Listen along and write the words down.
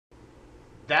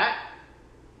That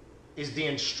is the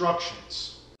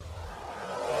instructions.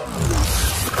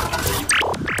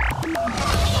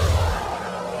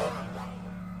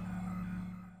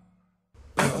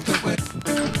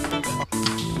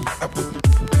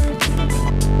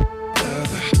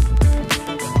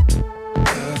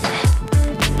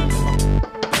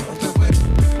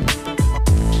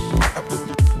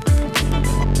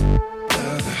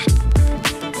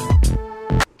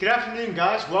 Good afternoon,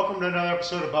 guys. Welcome to another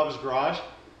episode of Bubbas Garage.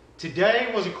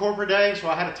 Today was a corporate day, so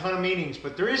I had a ton of meetings,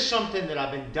 but there is something that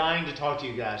I've been dying to talk to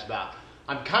you guys about.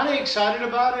 I'm kind of excited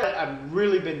about it. I've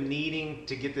really been needing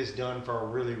to get this done for a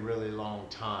really, really long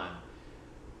time.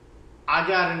 I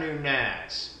got a new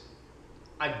NAS.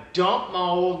 I dumped my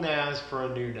old NAS for a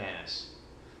new NAS.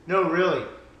 No, really.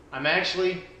 I'm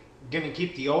actually going to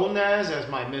keep the old NAS as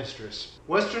my mistress.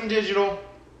 Western Digital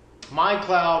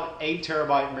MyCloud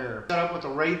 8TB mirror. Set up with a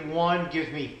RAID 1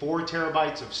 gives me 4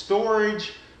 terabytes of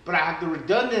storage, but I have the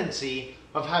redundancy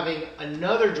of having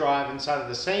another drive inside of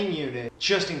the same unit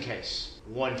just in case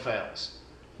one fails.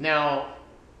 Now,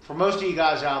 for most of you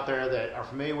guys out there that are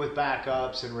familiar with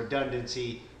backups and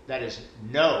redundancy, that is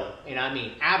no, and I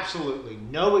mean absolutely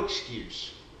no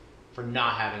excuse for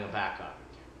not having a backup.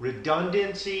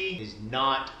 Redundancy is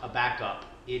not a backup.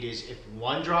 It is if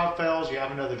one drive fails, you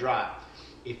have another drive.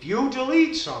 If you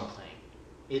delete something,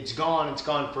 it's gone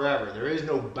forever. There is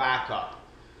no backup.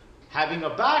 Having a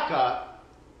backup,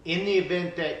 in the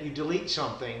event that you delete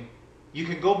something, you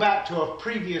can go back to a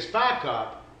previous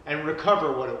backup and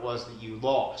recover what it was that you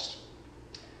lost.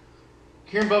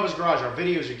 Here in Bubbas Garage, our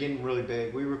videos are getting really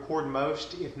big. We record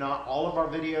most, if not all of our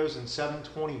videos in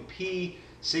 720p,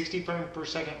 60 frames per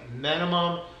second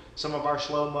minimum. Some of our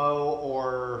slow-mo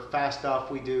or fast stuff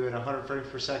we do at 100 frames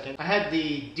per second. I had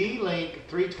the Dlink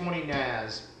 320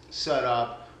 NAS set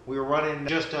up. We were running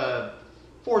just a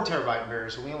 4 terabyte mirror,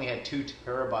 so we only had 2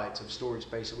 terabytes of storage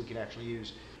space that we could actually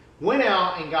use. Went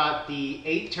out and got the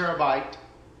 8 terabyte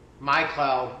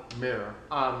MyCloud mirror.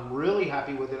 I'm really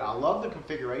happy with it. I love the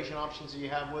configuration options that you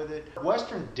have with it.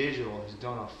 Western Digital has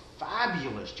done a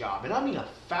fabulous job, and I mean a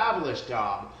fabulous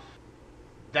job.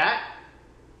 That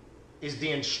is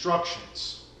the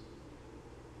instructions.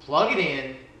 Plug it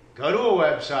in, go to a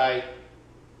website,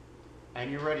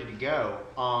 and you're ready to go.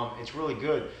 It's really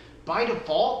good. By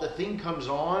default, the thing comes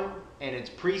on and it's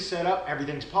pre-set up,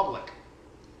 everything's public.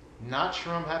 Not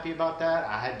sure I'm happy about that.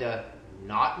 I had to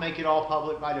not make it all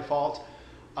public by default.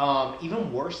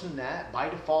 Even worse than that, by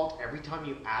default, every time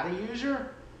you add a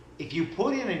user, if you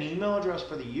put in an email address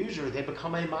for the user, they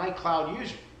become a MyCloud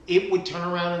user. It would turn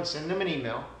around and send them an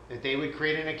email that they would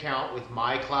create an account with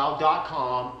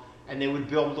mycloud.com and they would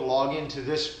be able to log into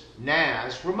this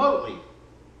NAS remotely.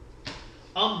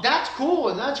 That's cool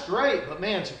and that's great, but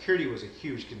man, security was a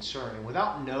huge concern. And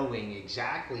without knowing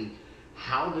exactly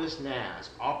how this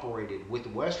NAS operated with the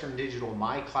Western Digital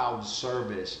MyCloud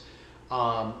service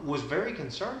was very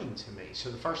concerning to me. So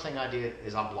the first thing I did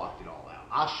is I blocked it all out.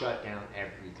 I shut down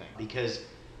everything because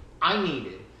I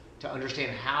needed to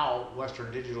understand how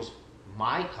Western Digital's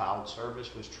MyCloud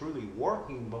service was truly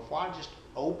working before I just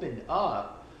opened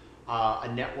up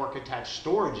a network attached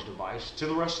storage device to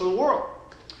the rest of the world.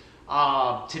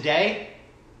 Today,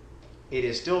 it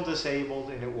is still disabled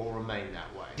and it will remain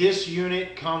that way. This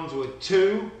unit comes with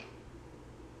 2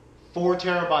 4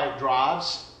 terabyte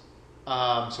drives.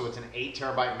 So it's an 8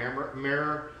 terabyte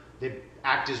mirror. They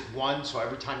act as one, so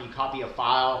every time you copy a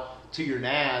file to your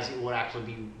NAS, it will actually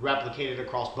be replicated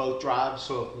across both drives.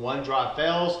 So if one drive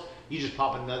fails, you just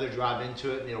pop another drive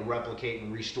into it and it'll replicate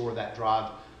and restore that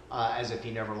drive as if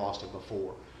you never lost it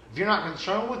before. If you're not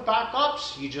concerned with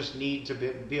backups, you just need to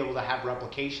be able to have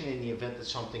replication in the event that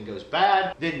something goes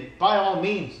bad, then by all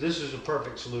means, this is a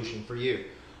perfect solution for you.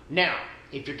 Now,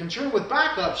 if you're concerned with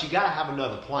backups, you gotta have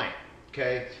another plan,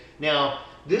 okay? Now,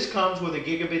 this comes with a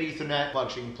gigabit Ethernet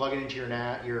plug, so you can plug it into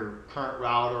your current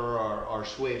router or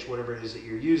switch, whatever it is that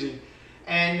you're using,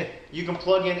 and you can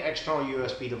plug in external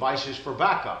USB devices for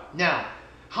backup. Now,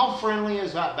 how friendly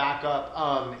is that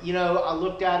backup? You know, I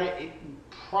looked at it. It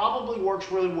probably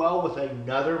works really well with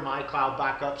another MyCloud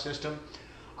backup system.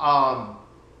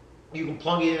 You can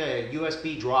plug in a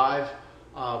USB drive,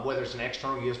 whether it's an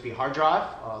external USB hard drive,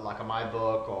 like a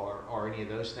MyBook or any of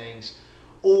those things,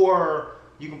 or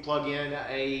you can plug in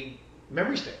a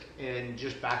memory stick and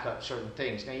just back up certain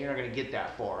things. Now, you're not going to get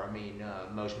that far. I mean,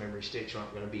 most memory sticks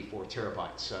aren't going to be 4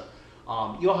 terabytes, so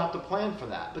you'll have to plan for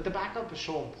that. But the backup is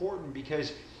so important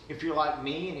because if you're like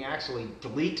me and you actually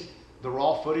delete the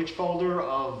raw footage folder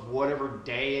of whatever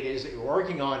day it is that you're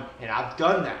working on, and I've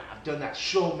done that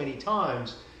so many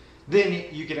times, then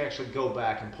you can actually go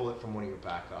back and pull it from one of your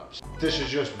backups. This is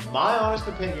just my honest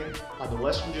opinion on the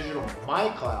Western Digital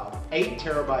MyCloud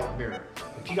 8TB mirror.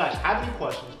 If you guys have any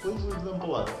questions, please leave them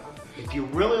below. If you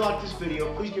really like this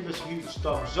video, please give us a huge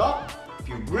thumbs up. If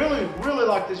you really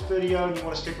like this video and you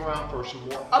want to stick around for some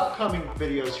more upcoming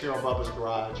videos here on Bubbas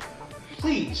Garage,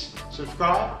 please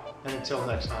subscribe. And until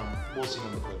next time, we'll see you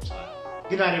on the flip side.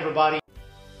 Good night, everybody.